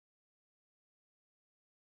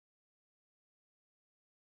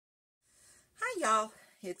Hi y'all,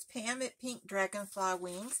 it's Pam at Pink Dragonfly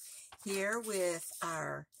Wings here with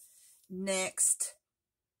our next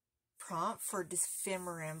prompt for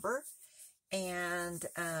dephemerember, and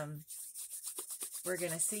we're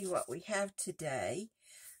going to see what we have today.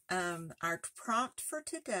 Our prompt for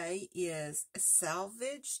today is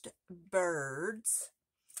Salvaged Birds,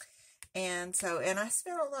 and I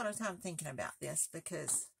spent a lot of time thinking about this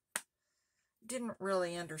because didn't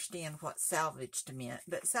really understand what salvaged meant,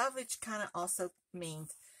 but salvage kind of also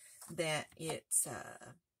means that it's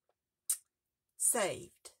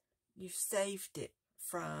saved. You've saved it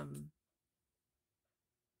from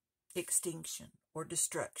extinction or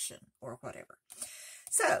destruction or whatever.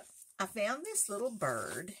 So I found this little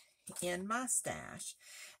bird in my stash,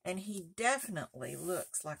 and he definitely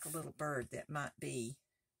looks like a little bird that might be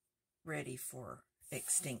ready for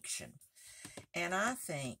extinction. And I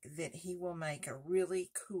think that he will make a really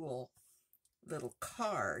cool little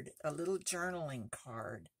card, a little journaling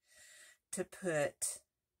card to put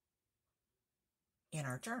in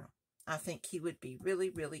our journal. I think he would be really,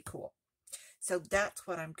 really cool. So that's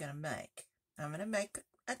what I'm going to make. I'm going to make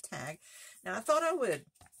a tag. Now, I thought I would,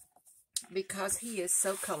 because he is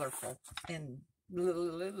so colorful and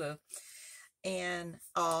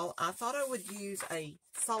all, I thought I would use a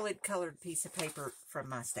solid colored piece of paper from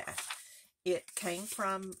my stash. It came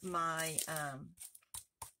from my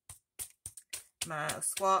my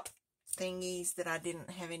swap thingies that I didn't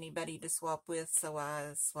have anybody to swap with, so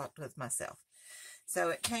I swapped with myself. So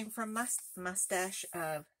it came from my stash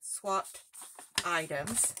of swapped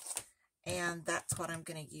items, and that's what I'm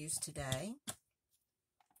going to use today.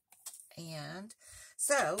 And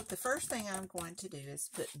so the first thing I'm going to do is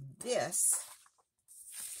put this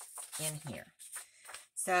in here.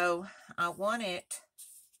 So I want it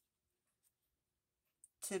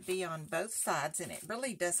to be on both sides, and it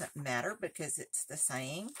really doesn't matter because it's the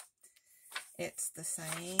same. It's the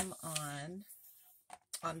same on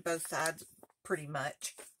both sides pretty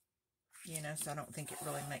much, you know, so I don't think it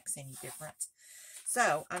really makes any difference.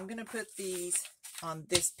 So I'm going to put these on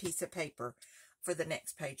this piece of paper for the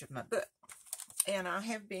next page of my book. And I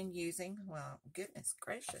have been using, well, goodness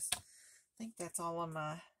gracious, I think that's all of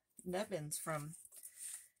my nubbins from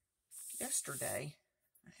yesterday.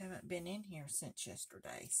 I haven't been in here since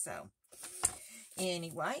yesterday. So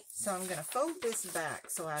anyway, so I'm going to fold this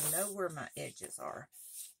back so I know where my edges are.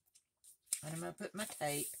 And I'm going to put my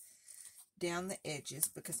tape down the edges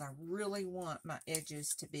because I really want my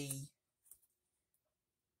edges to be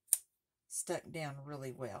stuck down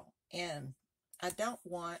really well. And I don't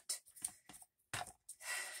want,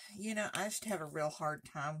 you know, I just have a real hard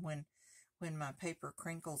time when my paper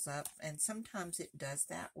crinkles up, and sometimes it does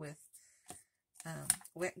that with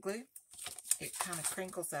wet glue. It kind of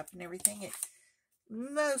crinkles up and everything.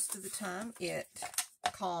 Most of the time it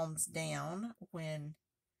calms down when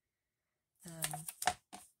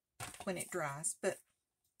it dries, but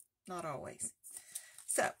not always.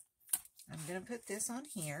 So I'm going to put this on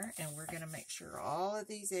here, and we're going to make sure all of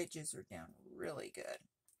these edges are down really good.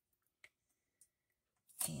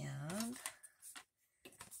 And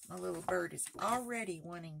my little bird is already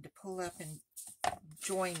wanting to pull up and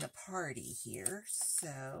join the party here,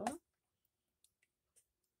 so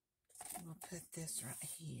we'll put this right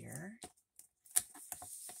here.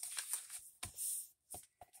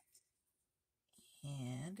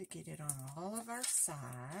 And to get it on all of our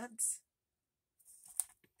sides.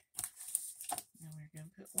 Now we're going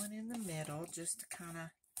to put one in the middle just to kind of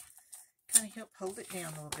help hold it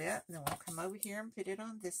down a little bit. And then we'll come over here and put it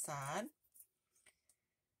on this side.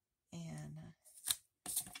 And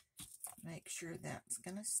make sure that's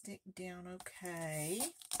going to stick down okay.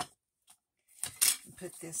 And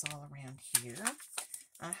put this all around here.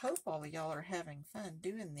 I hope all of y'all are having fun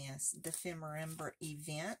doing this dephemerember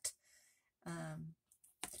event.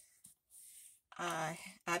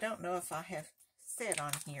 I don't know if I have said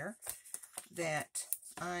on here that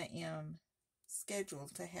I am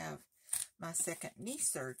scheduled to have my second knee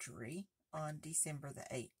surgery on December the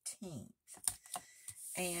 18th.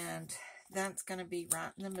 And that's going to be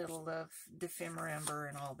right in the middle of dephemerember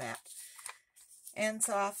and all that. And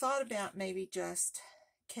so I thought about maybe just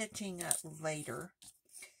catching up later.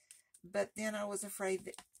 But then I was afraid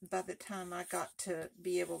that by the time I got to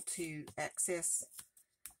be able to access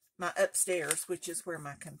my upstairs, which is where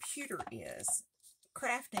my computer is,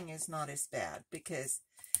 crafting is not as bad because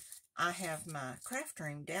I have my craft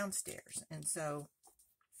room downstairs. And so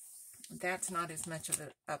that's not as much of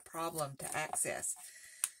a problem to access.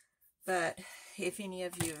 But if any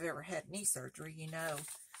of you have ever had knee surgery, you know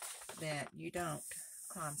that you don't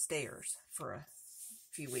climb stairs for a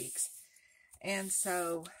few weeks. And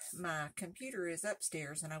so my computer is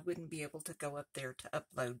upstairs and I wouldn't be able to go up there to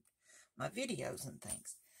upload my videos and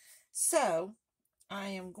things. So I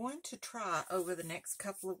am going to try over the next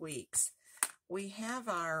couple of weeks. We have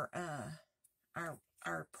our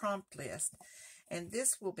prompt list, and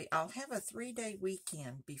this will be, I'll have a 3-day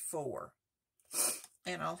weekend before,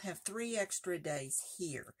 and I'll have 3 extra days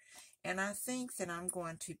here. And I think that I'm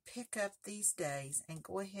going to pick up these days and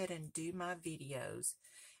go ahead and do my videos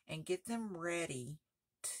and get them ready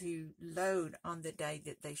to load on the day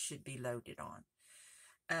that they should be loaded on.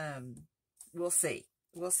 We'll see.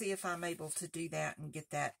 We'll see if I'm able to do that and get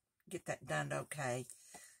that done okay.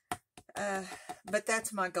 But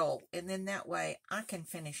that's my goal. And then that way I can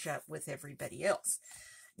finish up with everybody else.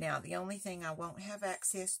 Now, the only thing I won't have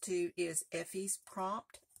access to is Effie's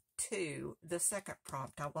prompt 2, the second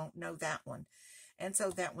prompt. I won't know that one. And so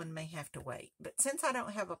that one may have to wait. But since I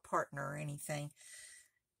don't have a partner or anything,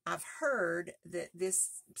 I've heard that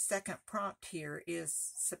this second prompt here is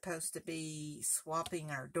supposed to be swapping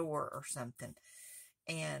our door or something.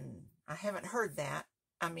 And I haven't heard that,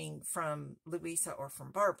 I mean, from Louisa or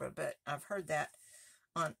from Barbara, but I've heard that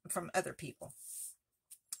from other people.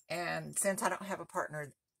 And since I don't have a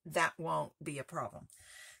partner, that won't be a problem.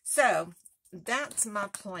 So that's my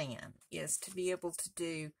plan, is to be able to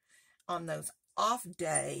do on those off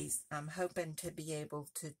days. I'm hoping to be able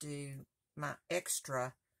to do my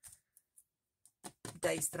extra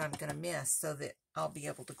days that I'm going to miss so that I'll be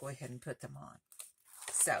able to go ahead and put them on.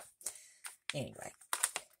 So anyway,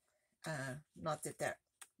 not that that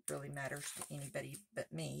really matters to anybody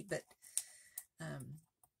but me, but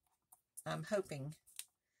I'm hoping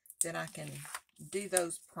that I can do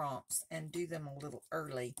those prompts and do them a little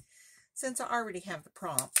early. Since I already have the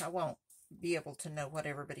prompts, I won't be able to know what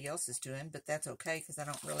everybody else is doing, but that's okay because I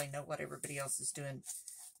don't really know what everybody else is doing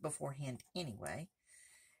beforehand anyway.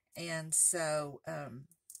 And so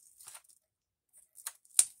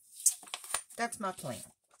that's my plan.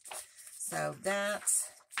 So that's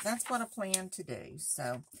what I plan to do.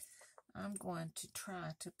 So I'm going to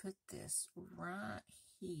try to put this right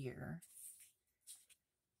here.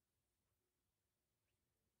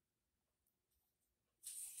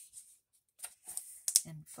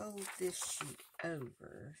 And fold this sheet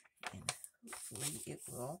over, and hopefully it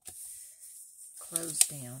will close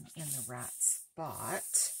down in the right spot.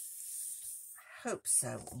 I hope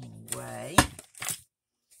so anyway.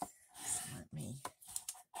 So let me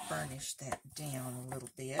burnish that down a little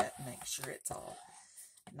bit, make sure it's all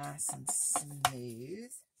nice and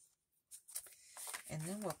smooth. And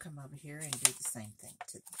then we'll come over here and do the same thing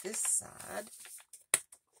to this side.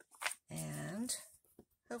 And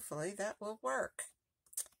hopefully that will work.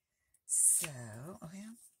 So,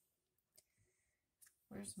 well,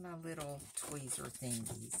 where's my little tweezer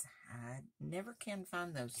thingies? I never can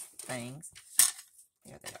find those things.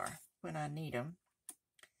 There they are, when I need them.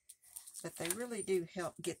 But they really do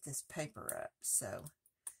help get this paper up. So,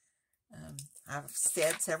 I've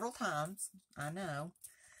said several times, I know,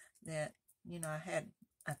 that, you know, I had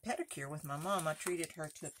a pedicure with my mom. I treated her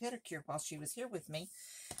to a pedicure while she was here with me.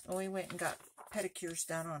 And we went and got pedicures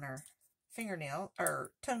done on our fingernail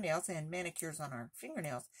or toenails and manicures on our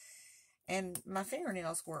fingernails, and my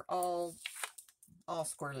fingernails were all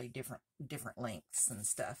squarely different lengths and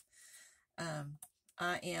stuff.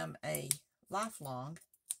 I am a lifelong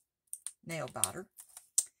nail biter,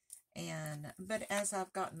 but as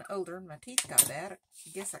I've gotten older and my teeth got bad, I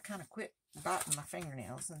guess I kind of quit biting my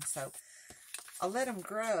fingernails, and so I let them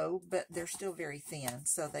grow, but they're still very thin,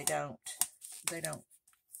 so they don't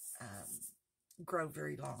grow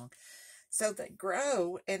very long. So they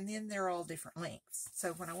grow, and then they're all different lengths.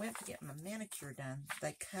 So when I went to get my manicure done,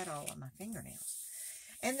 they cut all of my fingernails.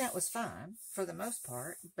 And that was fine for the most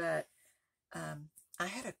part, but I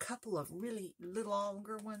had a couple of really little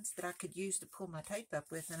longer ones that I could use to pull my tape up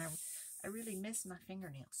with, and I really miss my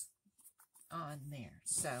fingernails on there.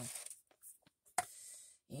 So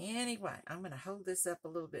anyway, I'm going to hold this up a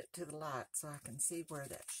little bit to the light so I can see where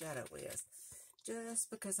that shadow is, just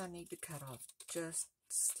because I need to cut off just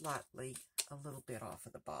slightly a little bit off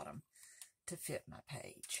of the bottom to fit my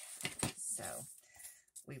page. So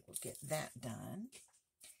we will get that done,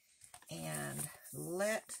 and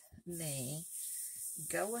let me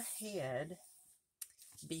go ahead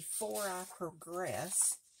before I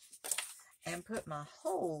progress and put my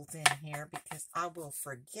holes in here, because I will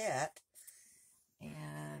forget,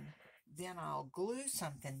 and then I'll glue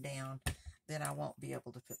something down, then I won't be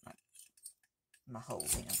able to put my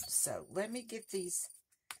holes in. So let me get these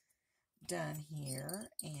done here,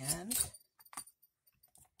 and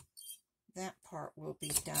that part will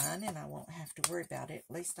be done, and I won't have to worry about it.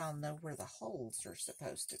 At least I'll know where the holes are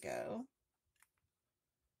supposed to go.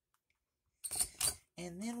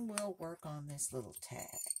 And then we'll work on this little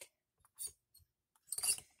tag.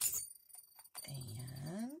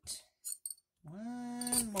 And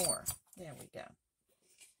one more. There we go.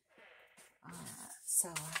 So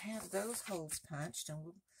I have those holes punched, and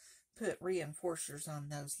we'll put reinforcers on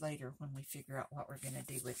those later when we figure out what we're going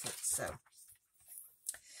to do with it. So,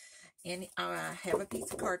 and I have a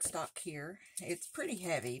piece of cardstock here. It's pretty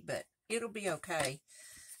heavy, but it'll be okay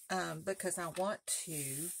because I want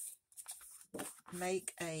to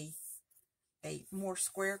make a more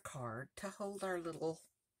square card to hold our little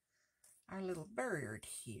bird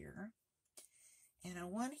here. And I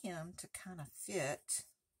want him to kind of fit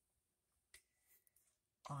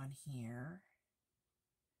on here.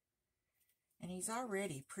 And he's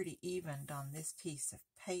already pretty evened on this piece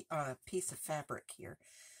of fabric here.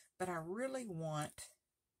 But I really want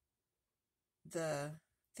the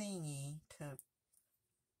thingy to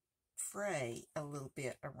fray a little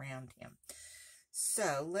bit around him.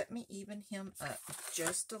 So let me even him up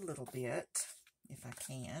just a little bit, if I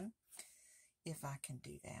can. If I can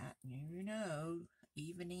do that. You know,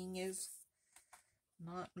 evening is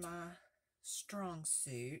not my strong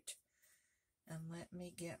suit. And let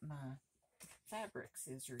me get my fabric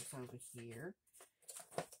scissors over here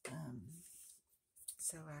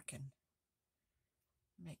so I can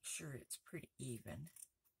make sure it's pretty even.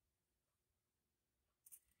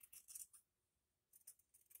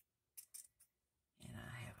 And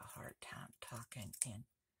I have a hard time talking and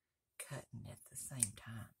cutting at the same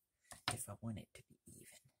time if I want it to be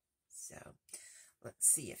even. So let's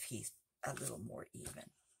see if he's a little more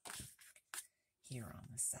even here on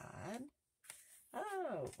the side.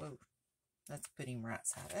 Oh, whoa. Let's put him right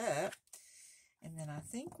side up. And then I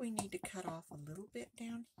think we need to cut off a little bit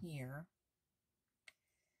down here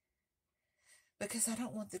because I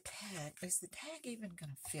don't want the tag. Is the tag even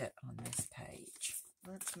going to fit on this page?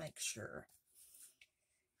 Let's make sure.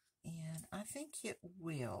 And I think it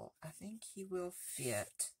will. I think he will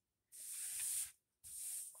fit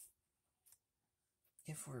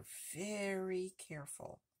if we're very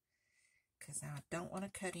careful, because I don't want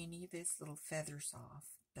to cut any of his little feathers off,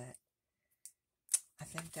 but I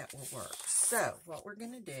think that will work. So what we're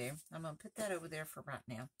going to do, I'm going to put that over there for right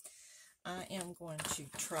now. I am going to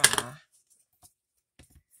try,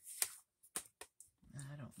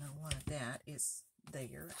 I don't know why that is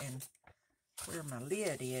there and where my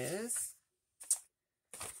lid is.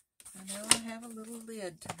 I know I have a little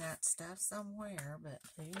lid to that stuff somewhere, but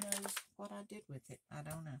who knows what I did with it. I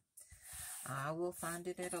don't know. I will find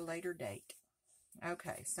it at a later date.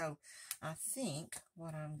 Okay, so I think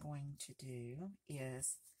what I'm going to do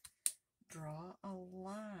is draw a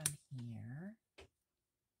line here.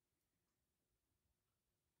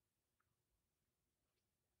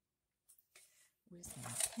 With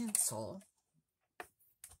my pencil.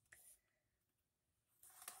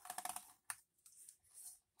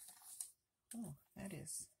 Oh, that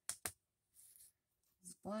is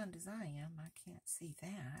as blind as I am. I can't see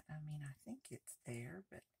that. I mean, I think it's there,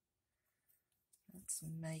 but let's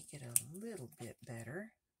make it a little bit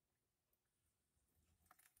better.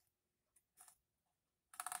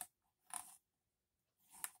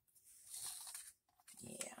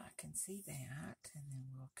 Yeah, I can see that. And then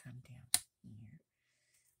we'll come down here.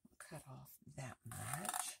 We'll cut off that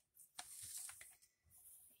much.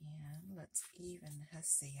 And let's even, let's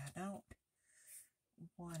see, I don't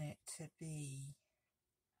want it to be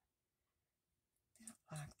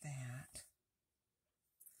like that.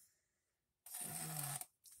 So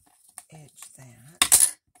we'll edge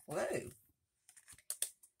that. Whoa!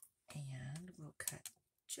 And we'll cut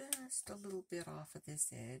just a little bit off of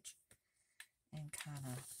this edge and kind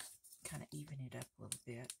of even it up a little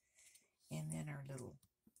bit. And then our little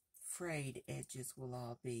frayed edges will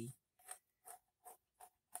all be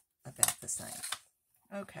about the same.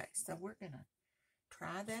 Okay, so we're going to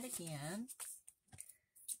try that again.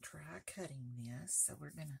 Try cutting this. So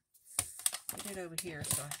we're going to put it over here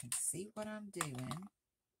so I can see what I'm doing.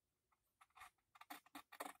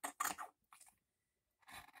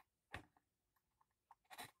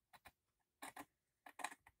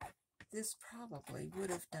 This probably would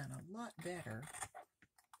have done a lot better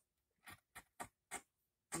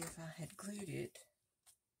if I had glued it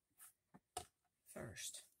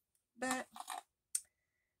first. But,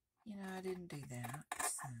 you know, I didn't do that,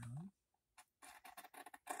 so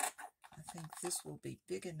I think this will be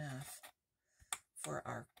big enough for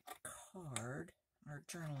our card, our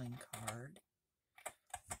journaling card.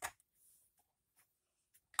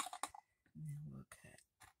 And then we'll cut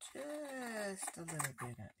just a little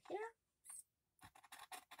bit up here.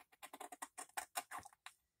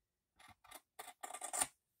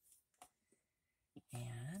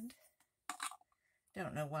 And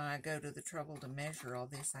don't know why I go to the trouble to measure all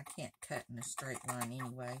this. I can't cut in a straight line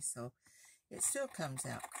anyway, so it still comes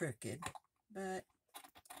out crooked, but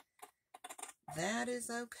that is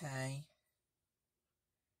okay.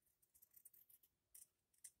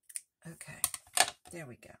 Okay, there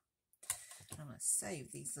we go. I'm going to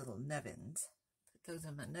save these little nubbins. Put those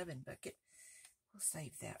in my nubbin bucket. We'll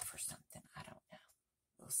save that for something. I don't know.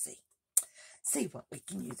 We'll see. See what we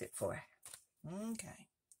can use it for. Okay.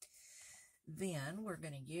 Then we're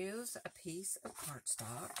going to use a piece of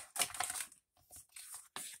cardstock.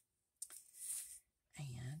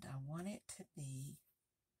 And I want it to be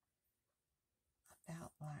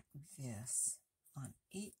about like this on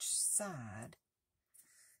each side,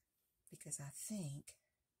 because I think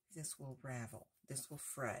this will ravel. This will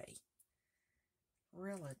fray.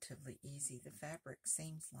 Relatively easy. The fabric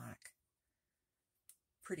seems like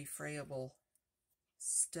pretty frayable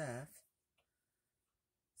stuff.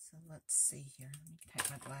 So let's see here. Let me take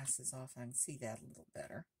my glasses off. I can see that a little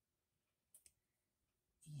better.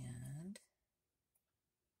 And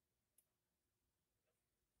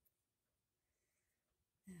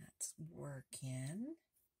that's working.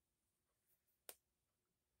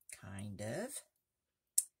 Kind of.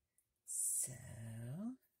 So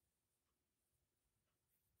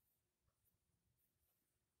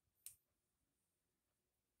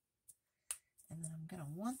and then I'm going to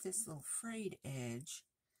want this little frayed edge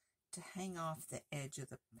to hang off the edge of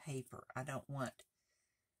the paper. I don't want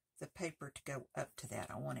the paper to go up to that.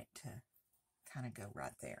 I want it to kind of go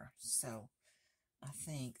right there. So I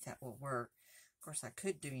think that will work. Of course, I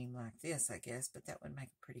could do him like this, I guess, but that would make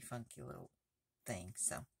a pretty funky little thing.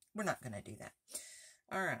 So we're not going to do that.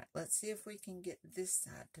 All right, let's see if we can get this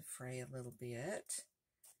side to fray a little bit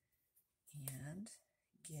and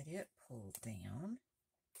get it pulled down.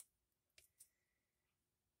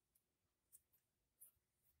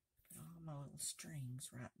 All my little strings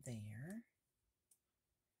right there.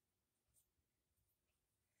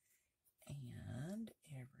 And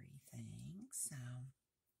everything. So,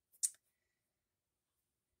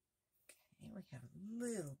 okay, we have a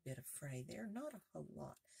little bit of fray there. Not a whole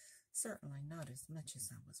lot. Certainly not as much as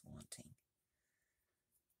I was wanting.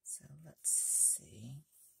 So let's see.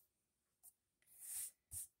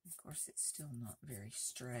 Of course, it's still not very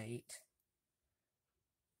straight.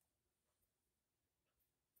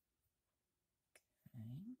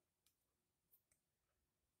 Okay.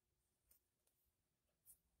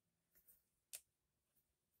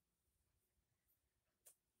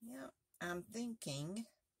 Yeah, I'm thinking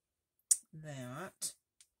that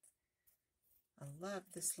I love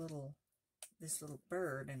this little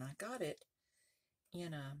bird, and I got it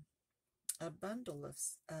in a bundle of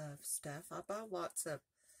stuff. I bought lots of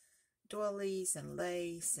doilies and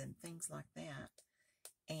lace and things like that,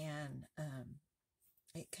 and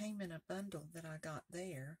it came in a bundle that I got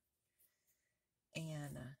there,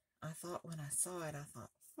 and I thought when I saw it, I thought,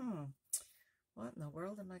 what in the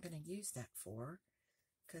world am I going to use that for?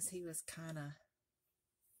 Because he was kind of,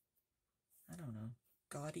 I don't know,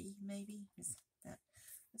 gaudy maybe? Is that?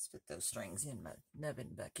 Let's put those strings in my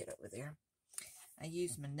nubbin bucket over there. I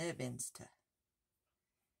use my nubbins to,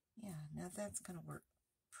 yeah, now that's going to work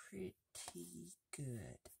pretty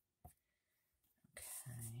good.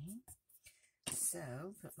 Okay,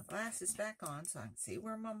 so put my glasses back on so I can see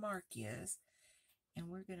where my mark is, and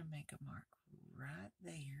we're going to make a mark right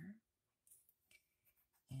there,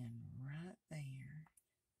 and right there,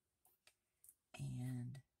 and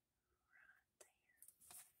right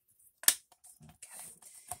there. Okay,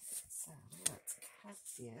 so let's cut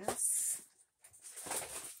this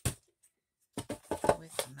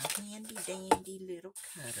with my handy dandy little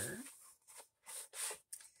cutter.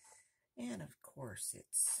 And of course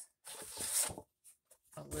it's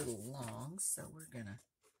a little long, so we're gonna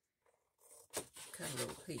cut a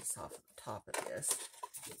little piece off of the top of this,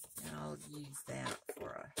 and I'll use that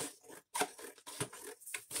for a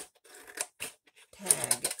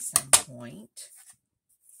tag at some point.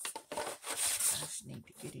 I just need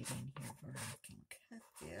to get it in here where I can cut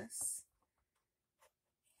this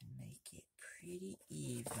and make it pretty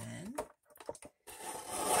even.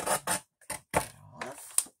 Cut that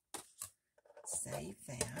off. Save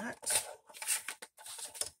that.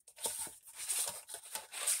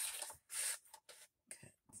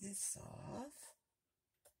 Cut this off.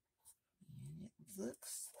 And it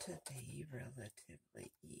looks to be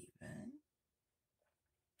relatively even.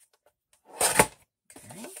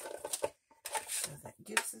 Okay. So that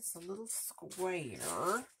gives us a little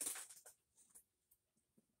square.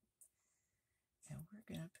 And we're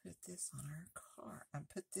going to put this on our card. I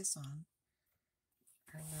put this on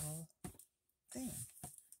our little thing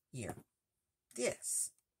here.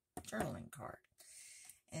 This journaling card.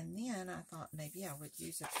 And then I thought maybe I would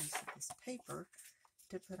use a piece of this paper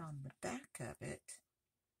to put on the back of it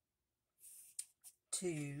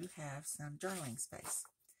to have some journaling space.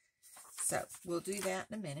 So we'll do that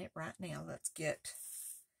in a minute. Right now, let's get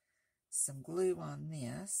some glue on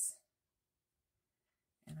this.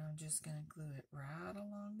 And I'm just going to glue it right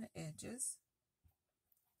along the edges.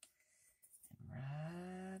 And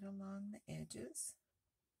right along the edges.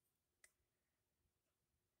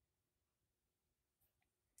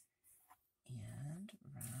 And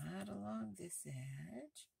right along this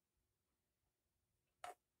edge.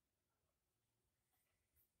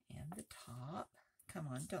 And the top. Come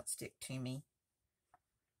on, don't stick to me.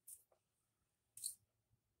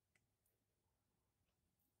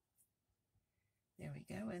 There we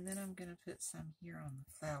go. And then I'm going to put some here on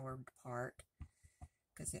the flowered part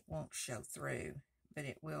because it won't show through, but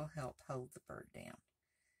it will help hold the bird down.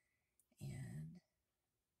 And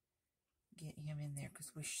get him in there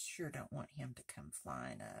because we sure don't want him to come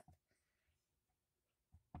flying up.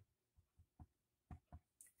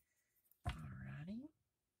 Alrighty.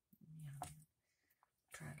 Now,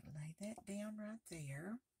 try to lay that down right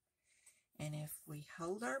there. And if we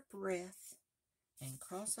hold our breath and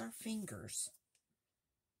cross our fingers,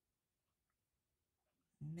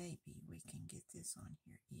 maybe we can get this on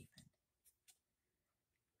here even.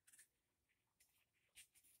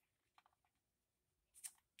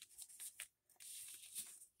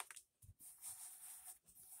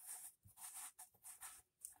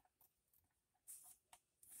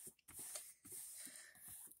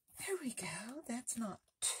 There we go. That's not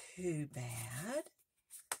too bad.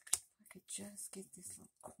 I could just get this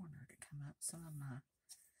little corner to come up. Some of my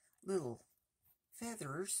little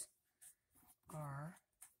feathers are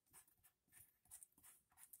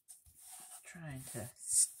trying to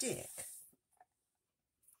stick.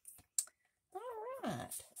 All right.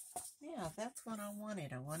 Yeah, that's what I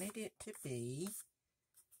wanted. I wanted it to be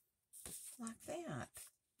like that.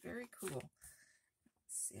 Very cool. Let's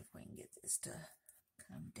see if we can get this to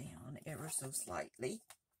come down ever so slightly.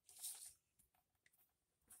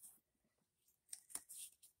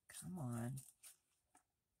 Come on.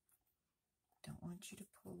 Don't want you to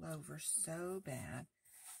pull over so bad.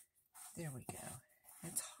 There we go.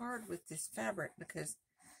 It's hard with this fabric because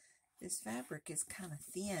this fabric is kind of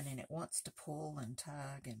thin and it wants to pull and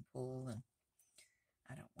tug and pull, and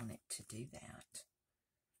I don't want it to do that.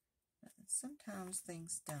 But sometimes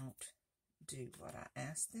things don't do what I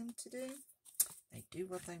ask them to do. They do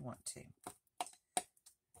what they want to.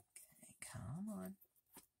 Okay, come on.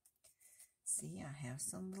 See, I have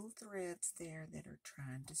some little threads there that are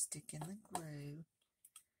trying to stick in the glue.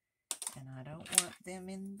 And I don't want them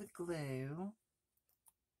in the glue.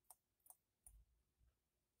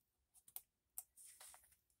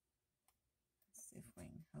 Let's see if we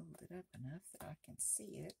can hold it up enough that I can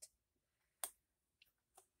see it.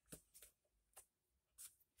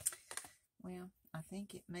 Well, I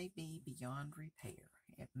think it may be beyond repair.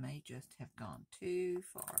 It may just have gone too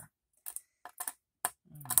far.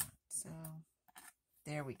 All right, so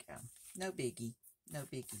there we go. No biggie. No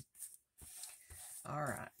biggie. All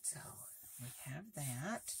right, so we have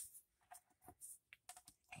that.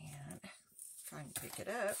 And if I can pick it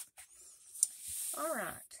up. All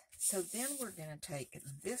right, so then we're going to take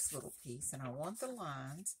this little piece, and I want the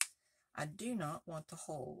lines. I do not want the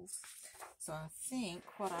holes. So I think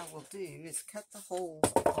what I will do is cut the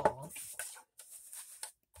holes off.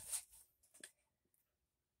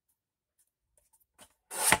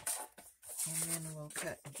 And then we'll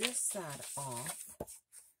cut this side off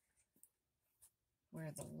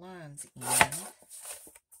where the lines end.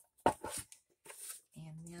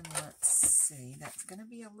 And then let's see, that's going to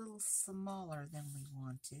be a little smaller than we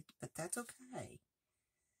wanted, but that's okay.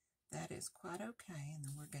 That is quite okay. And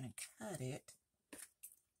then we're going to cut it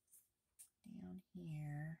down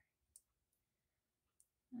here,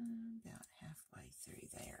 about halfway through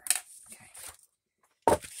there. Okay.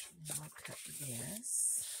 And then we'll cut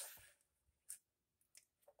this.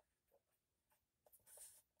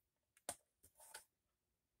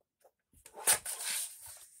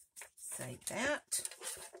 Save that.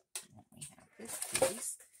 And we have this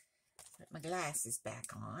piece. Put my glasses back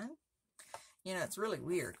on. You know, it's really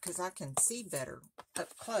weird because I can see better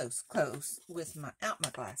up close without my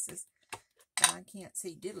glasses. And I can't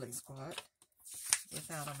see diddly squat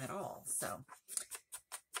without them at all. So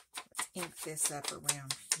let's ink this up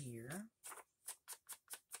around here.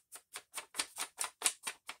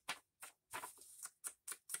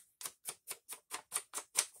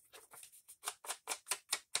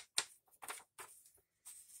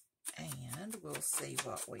 And we'll see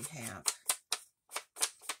what we have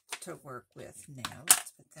to work with now.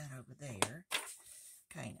 Let's put that over there.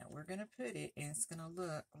 Okay, now we're going to put it, and it's going to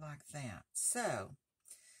look like that. So,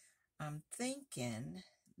 I'm thinking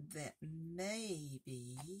that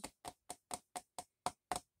maybe,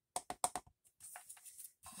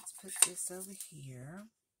 let's put this over here.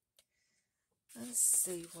 Let's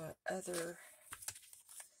see what other,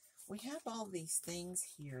 we have all these things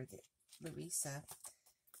here that Louisa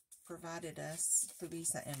provided us,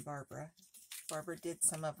 Louisa and Barbara. Barbara did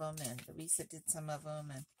some of them, and Louisa did some of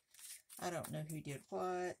them, and I don't know who did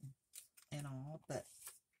what and all, but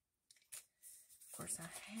of course I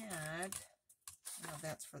had, no,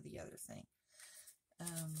 that's for the other thing.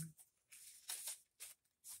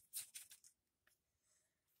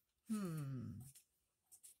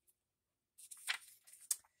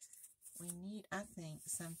 We need, I think,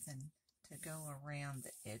 something to go around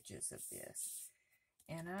the edges of this.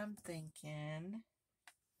 And I'm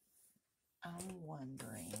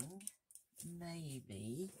wondering,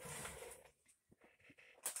 maybe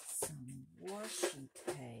some washi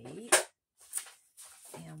tape.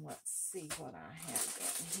 And let's see what I have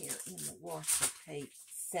down here in the washi tape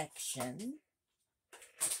section.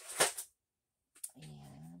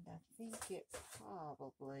 And I think it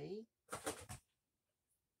probably,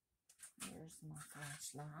 here's my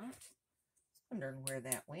flashlight. I was wondering where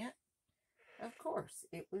that went. Of course,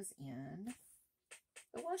 it was in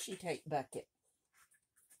the washi tape bucket.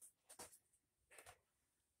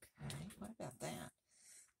 Okay, what about that?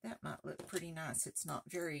 That might look pretty nice. It's not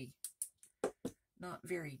very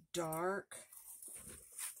dark.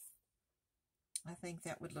 I think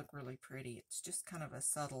that would look really pretty. It's just kind of a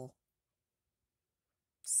subtle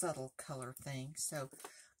color thing. So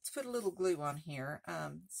let's put a little glue on here.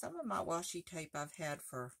 Some of my washi tape I've had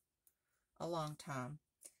for a long time.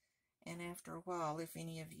 And after a while, if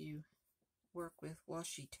any of you work with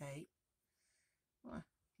washi tape, well,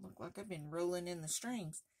 look like I've been rolling in the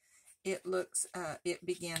strings. It looks, it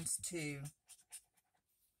begins to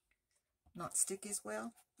not stick as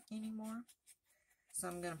well anymore. So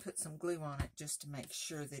I'm going to put some glue on it just to make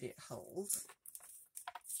sure that it holds.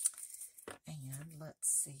 And let's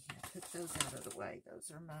see, I put those out of the way. Those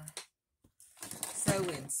are my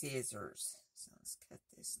sewing scissors. So let's cut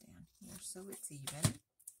this down here so it's even.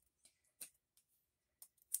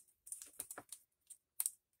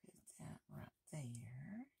 Put that right there.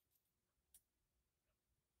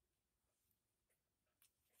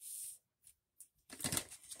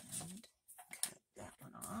 And cut that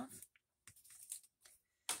one off.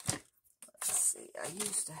 Let's see, I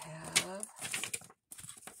used to have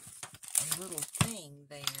a little thing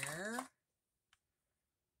there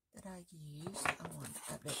that I used.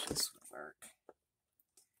 I bet this would work.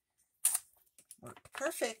 Worked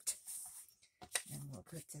perfect. And we'll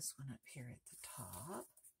put this one up here at the top.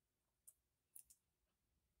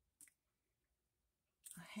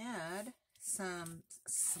 I had some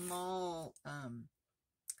small,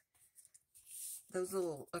 those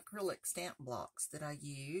little acrylic stamp blocks that I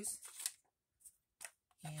use.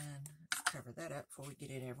 And let's cover that up before we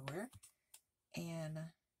get it everywhere. And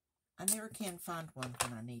I never can find one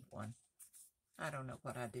when I need one. I don't know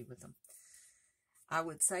what I do with them. I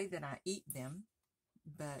would say that I eat them,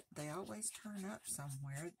 but they always turn up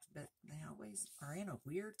somewhere, but they always are in a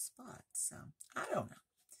weird spot. So, I don't know.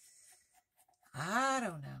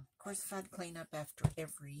 Of course, if I'd clean up after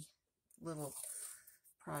every little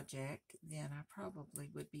project, then I probably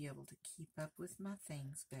would be able to keep up with my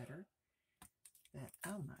things better. But,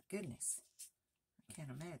 oh my goodness, I can't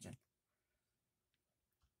imagine.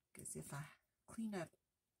 Because if I clean up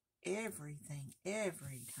everything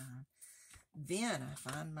every time, then I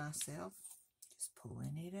find myself just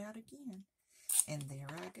pulling it out again. And there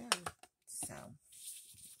I go. So,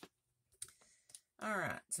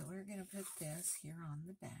 alright, so we're going to put this here on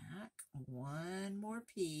the back. One more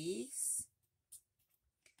piece.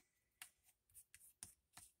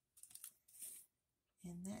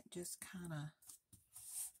 And that just kind of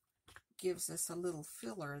gives us a little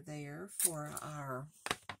filler there for our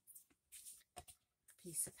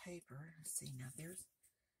piece of paper. Let's see, now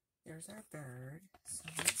there's our bird. So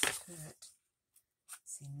let's put,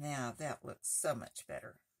 see, now that looks so much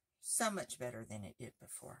better. So much better than it did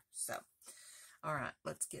before. So, all right,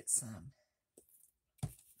 let's get some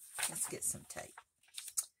tape.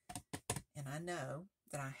 And I know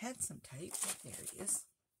that I had some tape. There it is.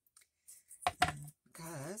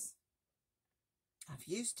 Because I've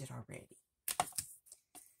used it already.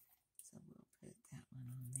 So we'll put that one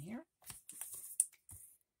on there.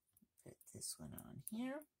 Put this one on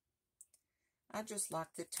here. I just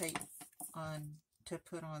like the tape on to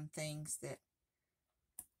put on things that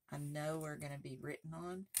I know are going to be written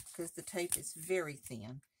on, because the tape is very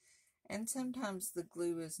thin. And sometimes the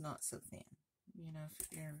glue is not so thin. you know, if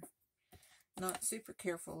you're not super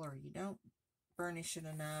careful, or you don't burnish it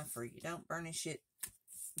enough, or you don't burnish it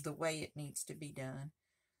the way it needs to be done,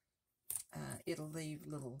 it'll leave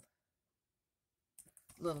little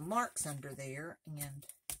marks under there, and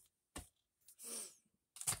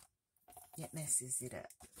it messes it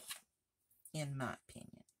up, in my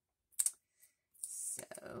opinion.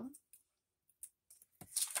 So,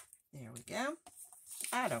 there we go.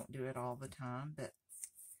 I don't do it all the time, but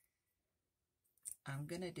I'm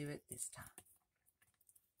going to do it this time.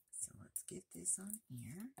 So let's get this on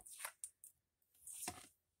here.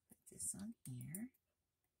 Put this on here.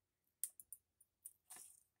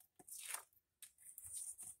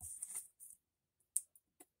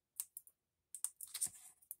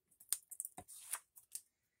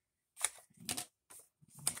 Okay.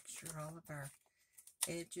 Make sure all of our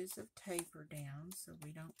edges of tape are down so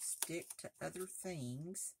we don't stick to other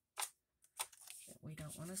things that we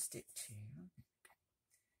don't want to stick to.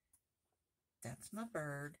 That's my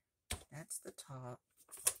bird. That's the top.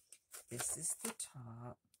 This is the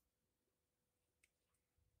top.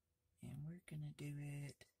 And we're going to do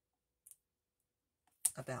it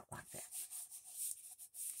about like that.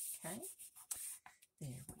 Okay?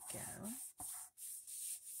 There we go.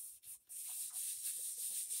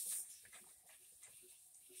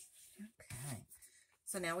 Okay.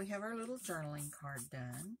 So now we have our little journaling card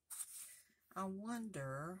done. I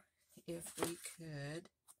wonder if we could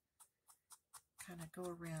kind of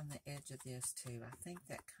go around the edge of this too. I think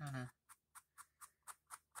that kind of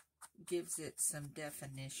gives it some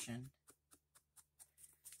definition.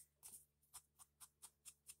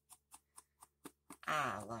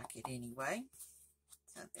 I like it anyway.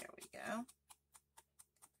 So there we go.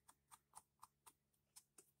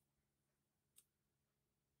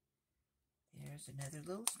 There's another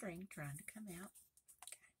little string trying to come out.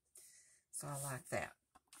 Okay. So I like that.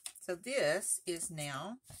 So this is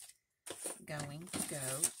now going to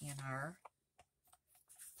go in our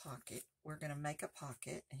pocket. We're going to make a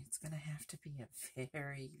pocket, and it's going to have to be a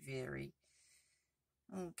very, very,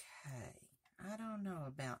 okay, I don't know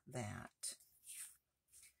about that.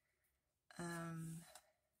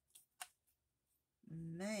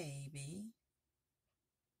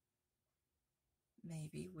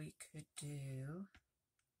 Maybe we could do,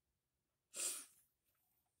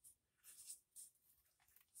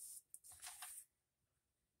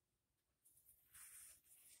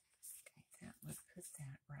 that would put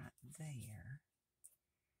that right there,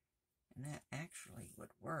 and that actually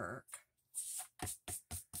would work,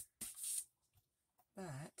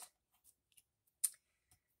 but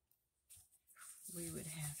we would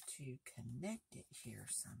have to connect it here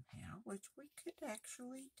somehow, which we could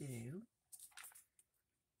actually do,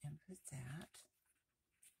 and put that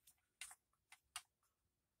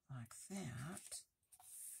like that.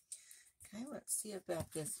 Okay, let's see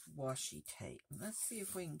about this washi tape. Let's see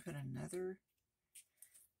if we can put another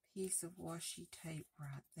piece of washi tape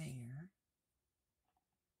right there.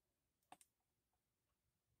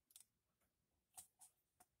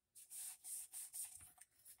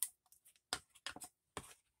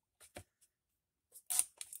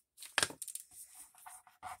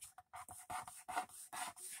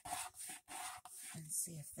 And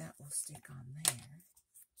see if that will stick on there.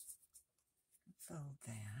 Fold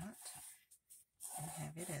that. And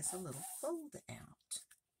have it as a little fold out.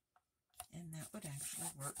 And that would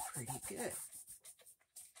actually work pretty good.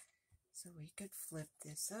 So we could flip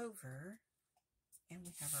this over, and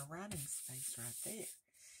we have our writing space right there.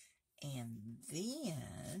 And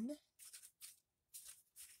then,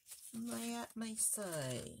 let me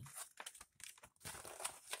see.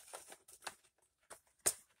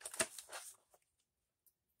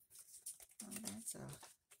 Oh,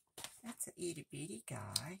 that's a itty bitty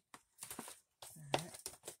guy.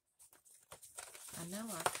 But I know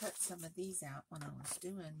I cut some of these out when I was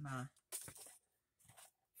doing my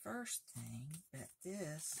first thing, but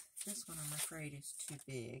this one I'm afraid is too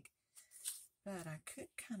big. But I could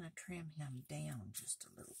kind of trim him down just a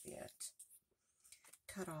little bit.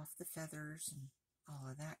 Cut off the feathers and all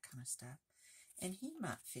of that kind of stuff. And he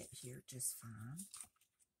might fit here just fine.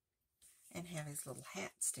 And have his little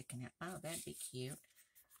hat sticking out. Oh, that'd be cute.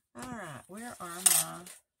 Alright, where are my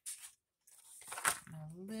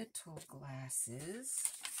little glasses?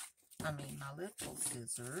 I mean, my little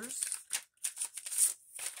scissors.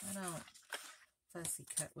 I don't fussy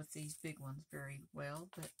cut with these big ones very well,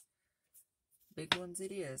 but big ones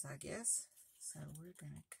it is, I guess. So we're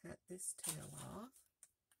going to cut this tail off.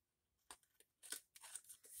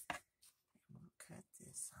 And we'll cut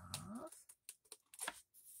this off.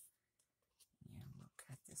 And we'll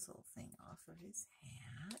cut this little thing off of his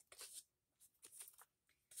hat.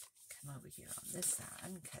 Come over here on this side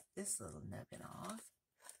and cut this little nubbin off.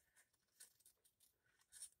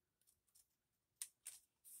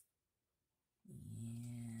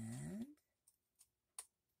 And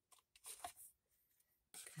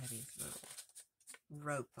cut his little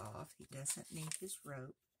rope off. He doesn't need his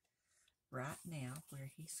rope right now where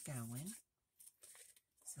he's going.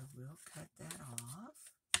 So we'll cut that off.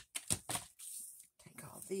 Take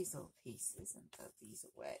all these little pieces and throw these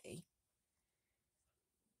away.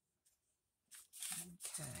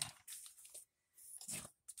 Okay. Now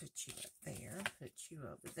let's put you up there, put you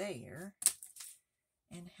over there.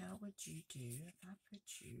 And how would you do if I put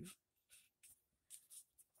you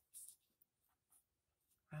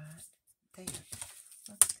right there?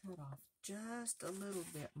 Let's cut off just a little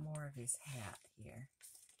bit more of his hat here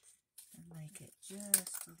and make it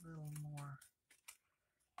just a little more,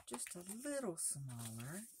 just a little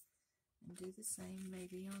smaller, and do the same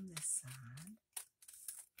maybe on this side.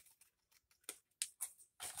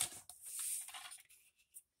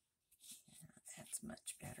 Yeah, that's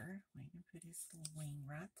much better. We can put his little wing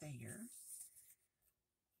right there.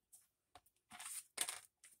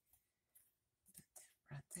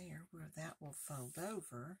 Right there where that will fold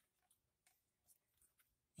over,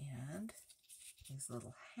 and his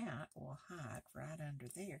little hat will hide right under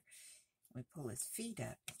there. We pull his feet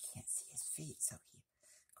up. You can't see his feet, so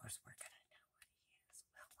of course, we're going to know what he is.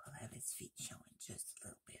 Well, we'll have his feet showing just a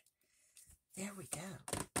little bit. There we go.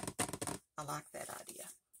 I like that idea.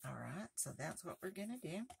 All right, so that's what we're going to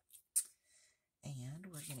do. And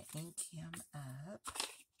we're going to ink him up.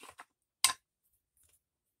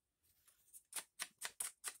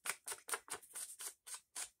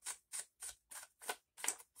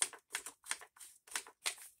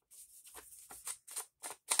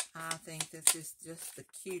 I think this is just the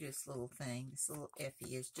cutest little thing. This little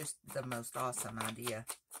Effie is just the most awesome idea.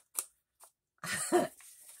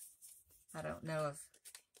 I don't know if...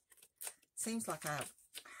 Seems like I've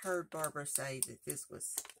heard Barbara say that this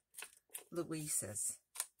was Louisa's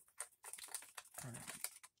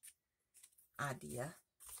idea.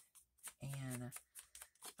 And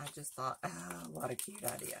I just thought, oh, what a cute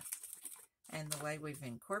idea. And the way we've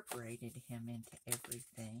incorporated him into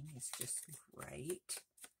everything is just great.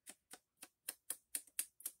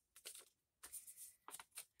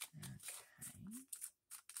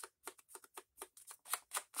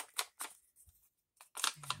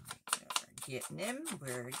 Getting him,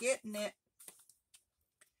 we're getting it.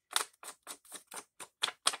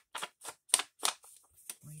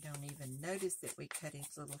 We don't even notice that we cut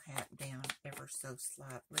his little hat down ever so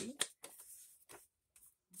slightly.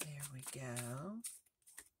 There we go.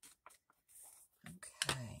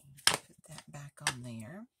 Okay, put that back on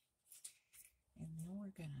there. And then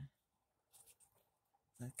we're going to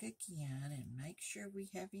look again and make sure we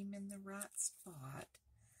have him in the right spot.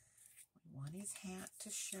 We want his hat to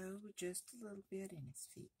show just a little bit and his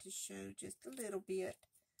feet to show just a little bit.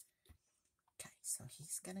 Okay, so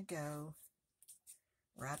he's going to go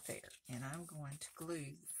right there. And I'm going to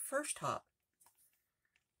glue the first top,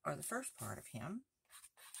 or the first part of him.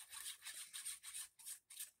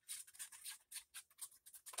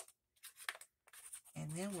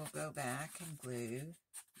 And then we'll go back and glue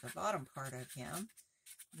the bottom part of him.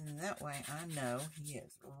 And that way I know he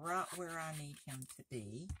is right where I need him to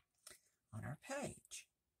be on our page.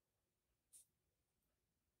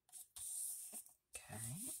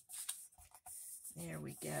 Okay. There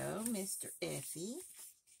we go, Mr. Effie.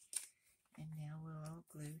 And now we'll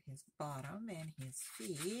glue his bottom and his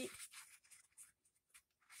feet.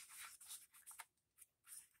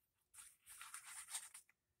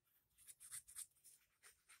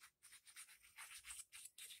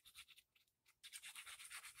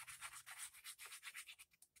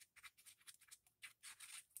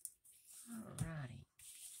 Alrighty.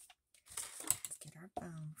 Let's get our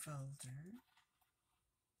bone folder.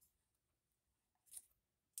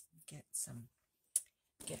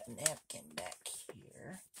 Get a napkin back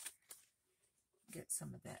here. Get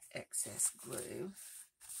some of that excess glue.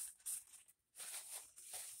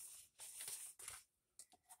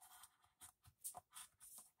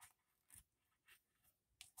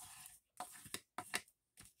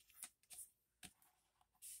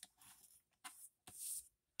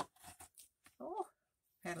 Oh,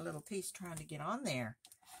 had a little piece trying to get on there.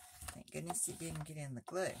 Thank goodness it didn't get in the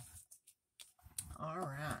glue. All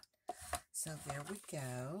right, so there we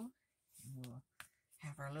go. We'll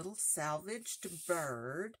have our little salvaged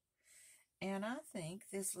bird. And I think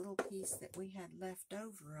this little piece that we had left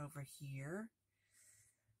over here,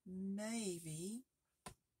 maybe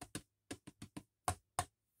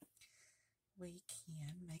we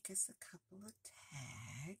can make us a couple of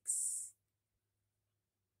tags.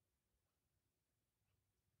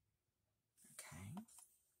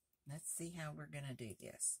 let's see how we're going to do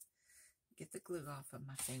this. Get the glue off of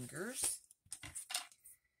my fingers.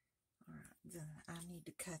 All right, then I need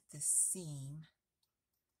to cut this seam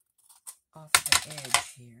off the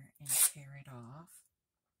edge here and tear it off.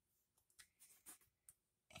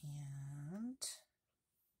 And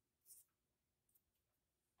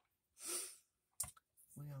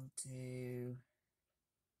we'll do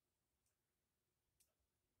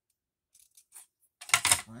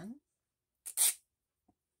this one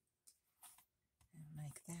and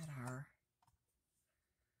make that our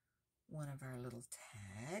one of our little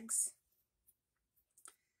tags.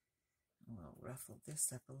 We'll ruffle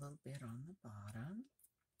this up a little bit on the bottom.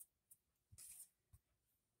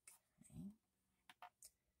 Okay.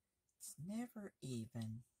 It's never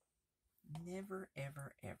even. Never,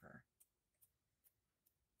 ever, ever.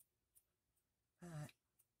 But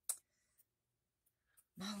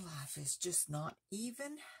my life is just not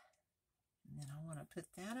even. And then I want to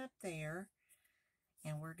put that up there.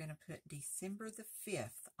 And we're going to put December the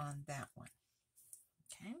 5th on that one.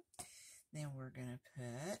 Okay. Then we're going to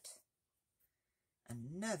put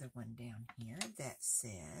another one down here that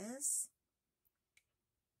says,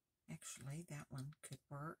 actually that one could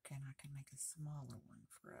work, and I can make a smaller one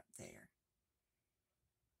for up there.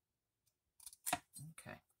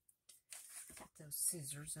 Okay. Get those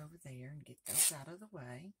scissors over there and get those out of the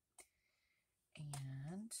way.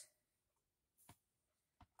 And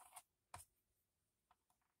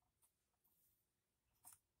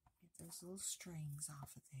get those little strings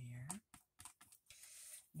off of there.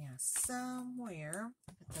 Now somewhere,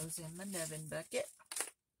 put those in my nubbin bucket.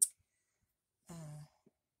 There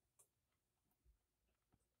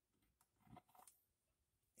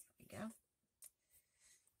we go.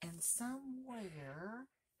 And somewhere,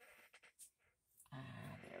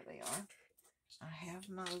 there they are. I have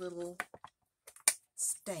my little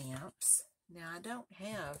stamps. Now I don't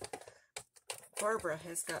have, Barbara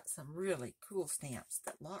has got some really cool stamps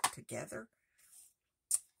that lock together.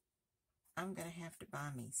 I'm going to have to buy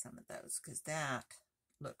me some of those because that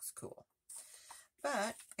looks cool.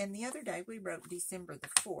 But, and the other day we wrote December the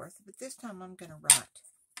 4th, but this time I'm going to write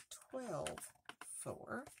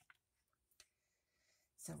 12/4.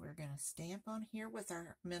 So we're going to stamp on here with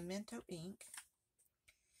our Memento ink,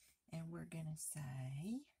 and we're going to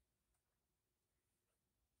say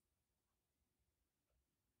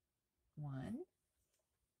 1,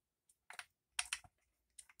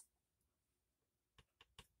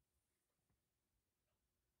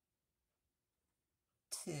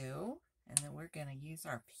 2, and then we're going to use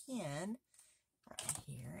our pen right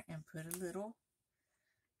here and put a little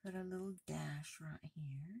dash right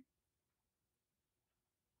here.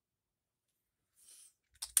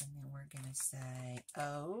 And then we're going to say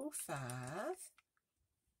 05.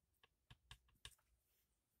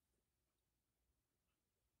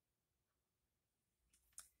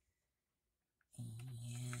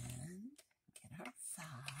 And get our 5.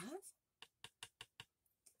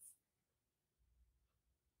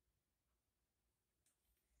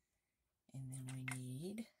 And then we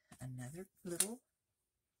need another little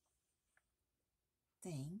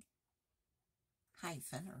thing,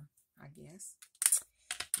 hyphen, or I guess.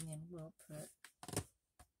 And then we'll put,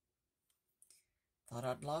 thought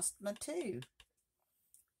I'd lost my 2. Okay.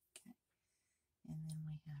 And then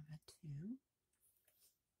we have a 2.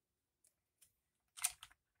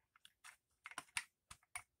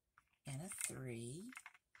 And a 3.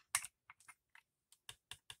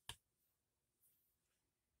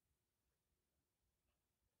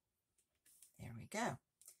 There we go.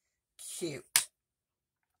 Cute.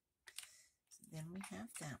 So then we have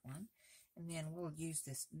that one. And then we'll use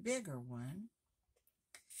this bigger one.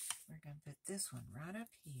 We're going to put this one right up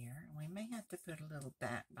here. And we may have to put a little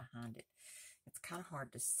back behind it. It's kind of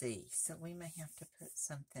hard to see. So we may have to put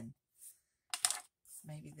something,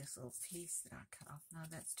 maybe this little piece that I cut off. No,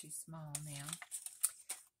 that's too small now.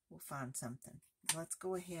 We'll find something. Let's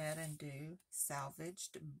go ahead and do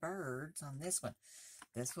Salvaged Birds on this one.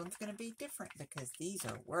 This one's going to be different because these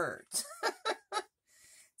are words.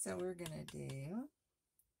 So we're going to do,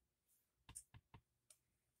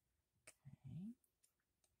 okay,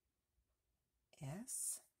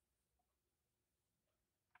 S.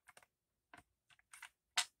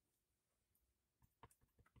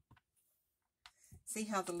 See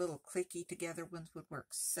how the little clicky together ones would work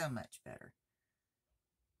so much better.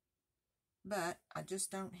 But I just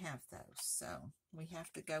don't have those, so we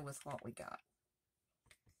have to go with what we got.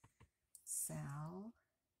 Salva,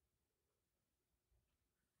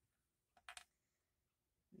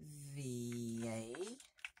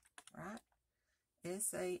 right?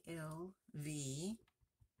 S-A-L-V.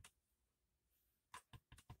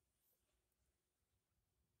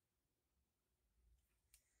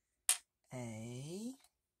 A,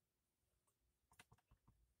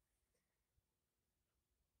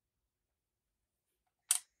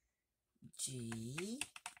 G,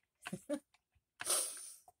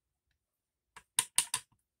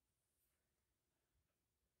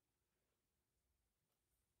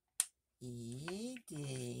 E,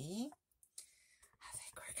 D. I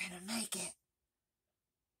think we're gonna make it.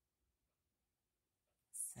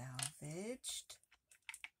 Salvaged.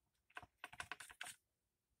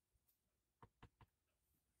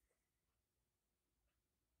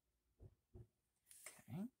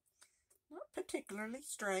 Okay. Not particularly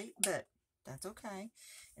straight, but that's okay.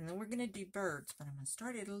 And then we're going to do birds, but I'm going to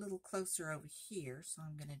start it a little closer over here. So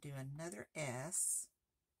I'm going to do another S.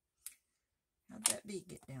 How'd that B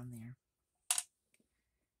get down there?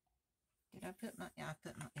 Did I put my, I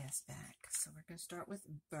put my S back. So we're going to start with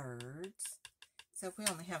birds. So if we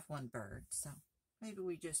only have one bird, so maybe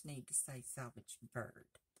we just need to say salvaged bird.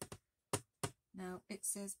 No, it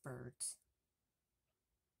says birds.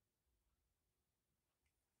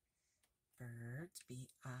 Birds,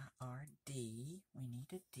 B-I-R-D. We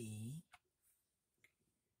need a D.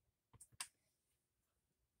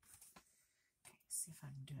 Okay, see if I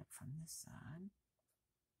can do it from this side.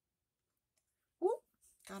 Whoop,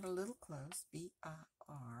 got a little close.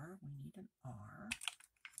 B-I-R. We need an R.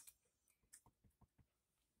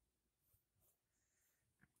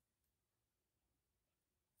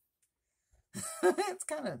 It's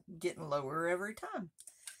kind of getting lower every time.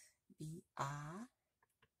 B-I.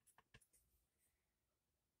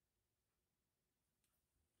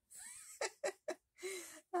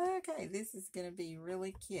 Okay, this is going to be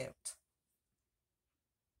really cute.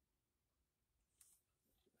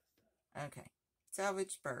 Okay,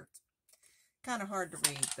 salvaged birds. Kind of hard to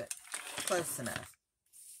read, but close enough.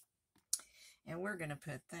 And we're going to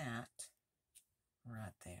put that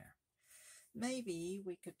right there. Maybe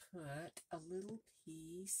we could put a little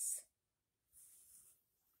piece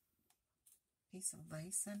of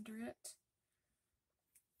lace under it.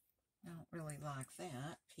 I don't really like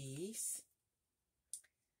that piece.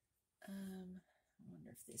 I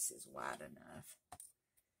wonder if this is wide enough.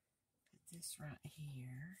 Put this right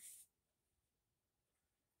here.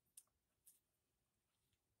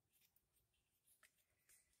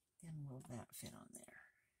 Then will that fit on there?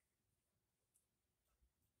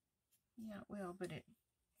 Yeah, it will, but it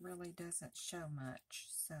really doesn't show much.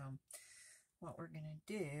 So what we're going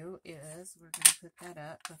to do is we're going to put that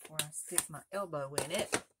up before I stick my elbow in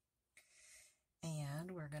it.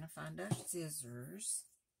 And we're going to find our scissors.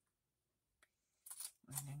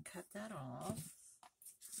 We're going to cut that off.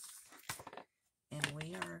 And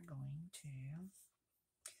we are going to,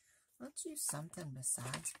 let's use something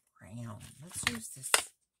besides brown. Let's use this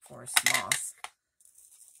forest moss.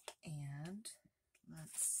 And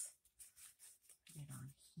let's put it on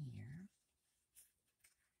here.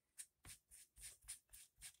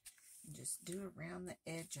 And just do around the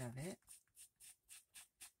edge of it.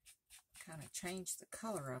 Kind of change the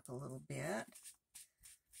color up a little bit.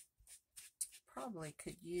 Probably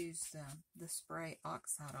could use the spray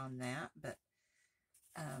oxide on that, but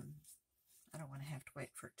I don't want to have to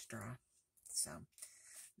wait for it to dry. So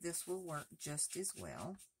this will work just as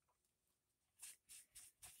well.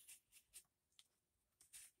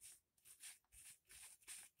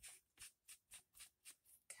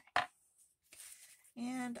 Okay.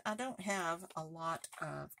 And I don't have a lot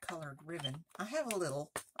of colored ribbon. I have a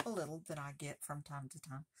little that I get from time to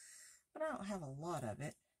time, but I don't have a lot of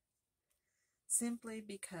it. Simply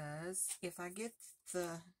because if I get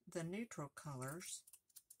the neutral colors,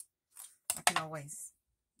 I can always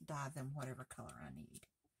dye them whatever color I need.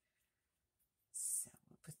 So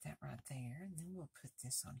we'll put that right there, and then we'll put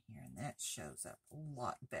this on here, and that shows up a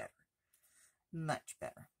lot better. Much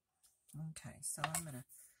better. Okay, so I'm going to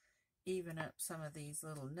even up some of these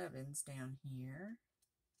little nubbins down here.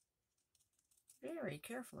 Very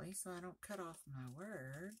carefully so I don't cut off my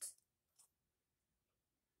words.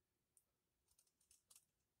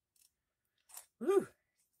 Ooh,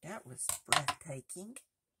 that was breathtaking.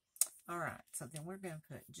 All right, so then we're going to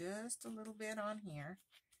put just a little bit on here.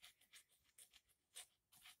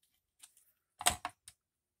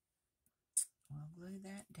 We'll glue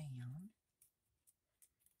that down.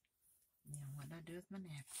 Now what I do with my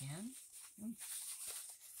napkin,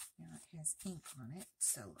 now it has ink on it,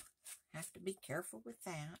 so have to be careful with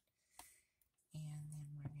that. And then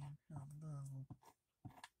we're going to put a little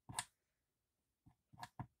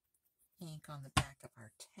ink on the back of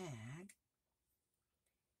our tag.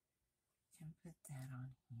 And put that on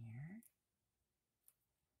here.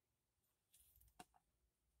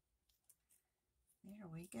 There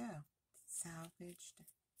we go. Salvaged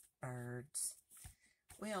birds.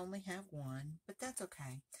 we only have one, but that's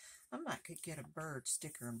okay. I might could get a bird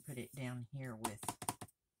sticker and put it down here with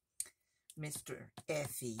Mr.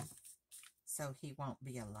 Effie, so he won't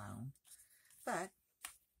be alone. But,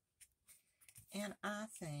 and I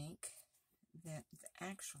think that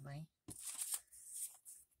actually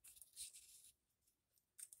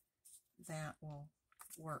that will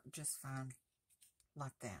work just fine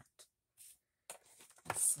like that.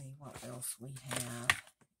 Let's see what else we have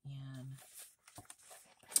in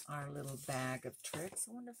our little bag of tricks.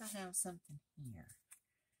 I wonder if I have something here.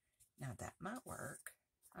 Now that might work.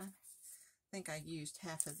 I think I used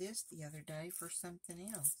half of this the other day for something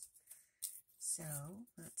else. So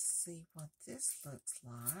let's see what this looks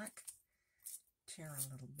like. Tear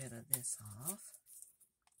a little bit of this off.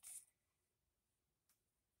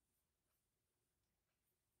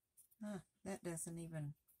 That doesn't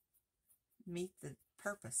even meet the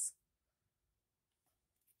purpose.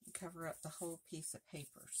 Cover up the whole piece of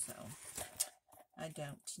paper, so I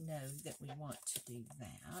don't know that we want to do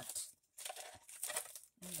that.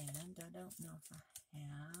 And I don't know if I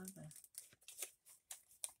have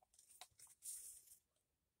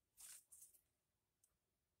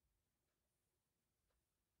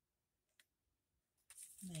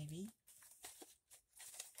maybe.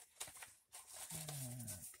 Okay,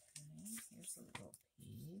 here's a little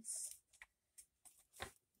piece.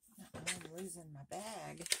 I'm losing my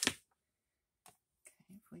bag. Okay,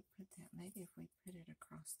 if we put that, maybe if we put it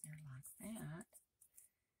across there like that,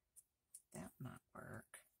 that might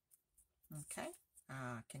work. Okay,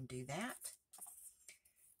 I can do that.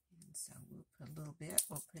 And so we'll put a little bit,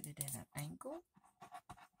 we'll put it at an angle.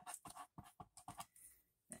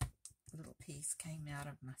 That little piece came out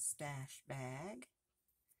of my stash bag,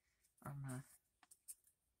 or my,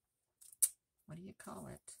 what do you call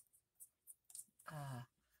it?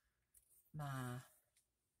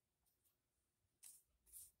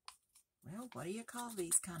 Well, what do you call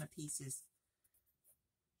these kind of pieces?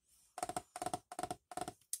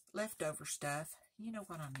 Leftover stuff. You know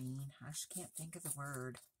what I mean. I just can't think of the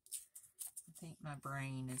word. I think my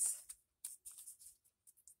brain is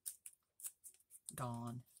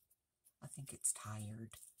gone. I think it's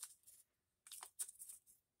tired.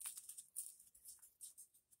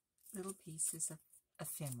 Little pieces of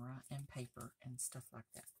ephemera and paper and stuff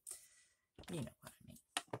like that. You know what I mean.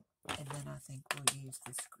 And then I think we'll use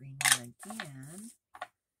this green one again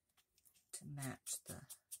to match the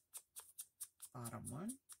bottom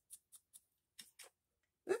one.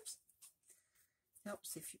 Oops.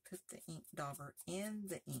 Helps if you put the ink dauber in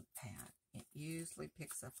the ink pad. It usually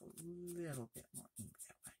picks up a little bit more ink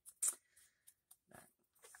that way. But,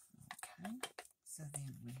 okay. So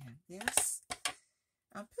then we have this.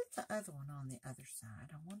 I'll put the other one on the other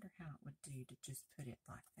side. I wonder how it would do to just put it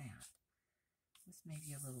like that. With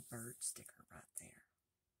maybe a little bird sticker right there.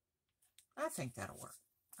 I think that'll work.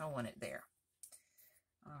 I want it there.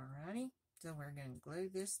 Alrighty. So we're going to glue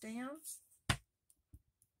this down. Put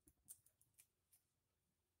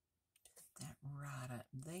that right up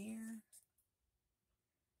there.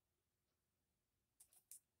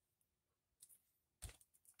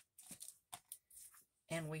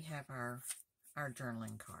 And we have our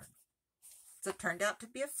journaling card. So it turned out to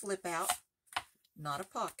be a flip out, not a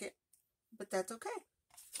pocket, but that's okay.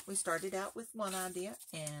 We started out with one idea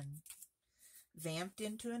and vamped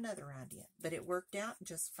into another idea, but it worked out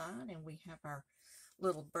just fine, and we have our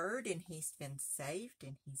little bird, and he's been saved,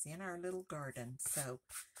 and he's in our little garden. So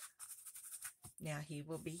now he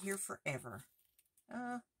will be here forever.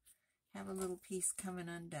 Have a little piece coming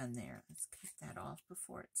undone there. Let's cut that off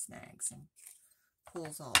before it snags and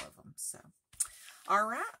pulls all of them. So, all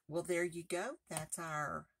right. Well, there you go. That's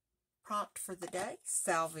our prompt for the day.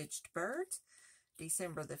 Salvaged Birds,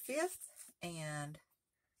 December the 5th. And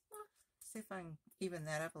see if I can even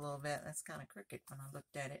that up a little bit. That's kind of crooked when I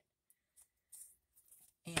looked at it.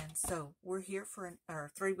 And so we're here for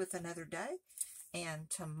through with another day. And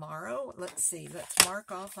tomorrow, let's see, let's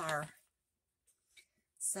mark off our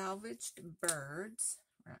Salvaged Birds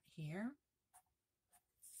right here.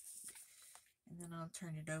 And then I'll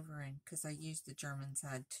turn it over, and because I used the German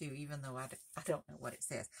side too, even though I don't know what it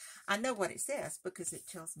says. I know what it says because it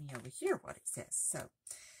tells me over here what it says. So,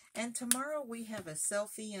 and tomorrow we have a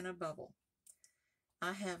selfie in a bubble.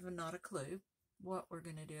 I have not a clue what we're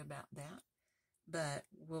going to do about that, but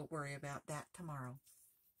we'll worry about that tomorrow.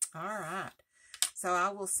 All right. So I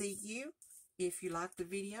will see you. If you like the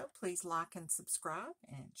video, please like and subscribe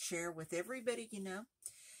and share with everybody you know.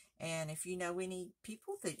 And if you know any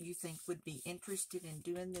people that you think would be interested in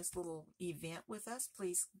doing this little event with us,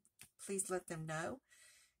 please let them know.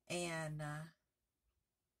 And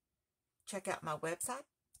check out my website,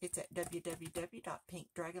 It's at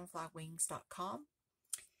www.pinkdragonflywings.com.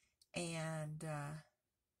 And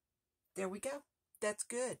there we go. That's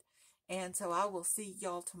good. And so I will see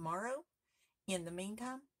y'all tomorrow. In the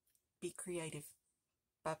meantime, be creative.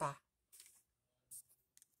 Bye-bye.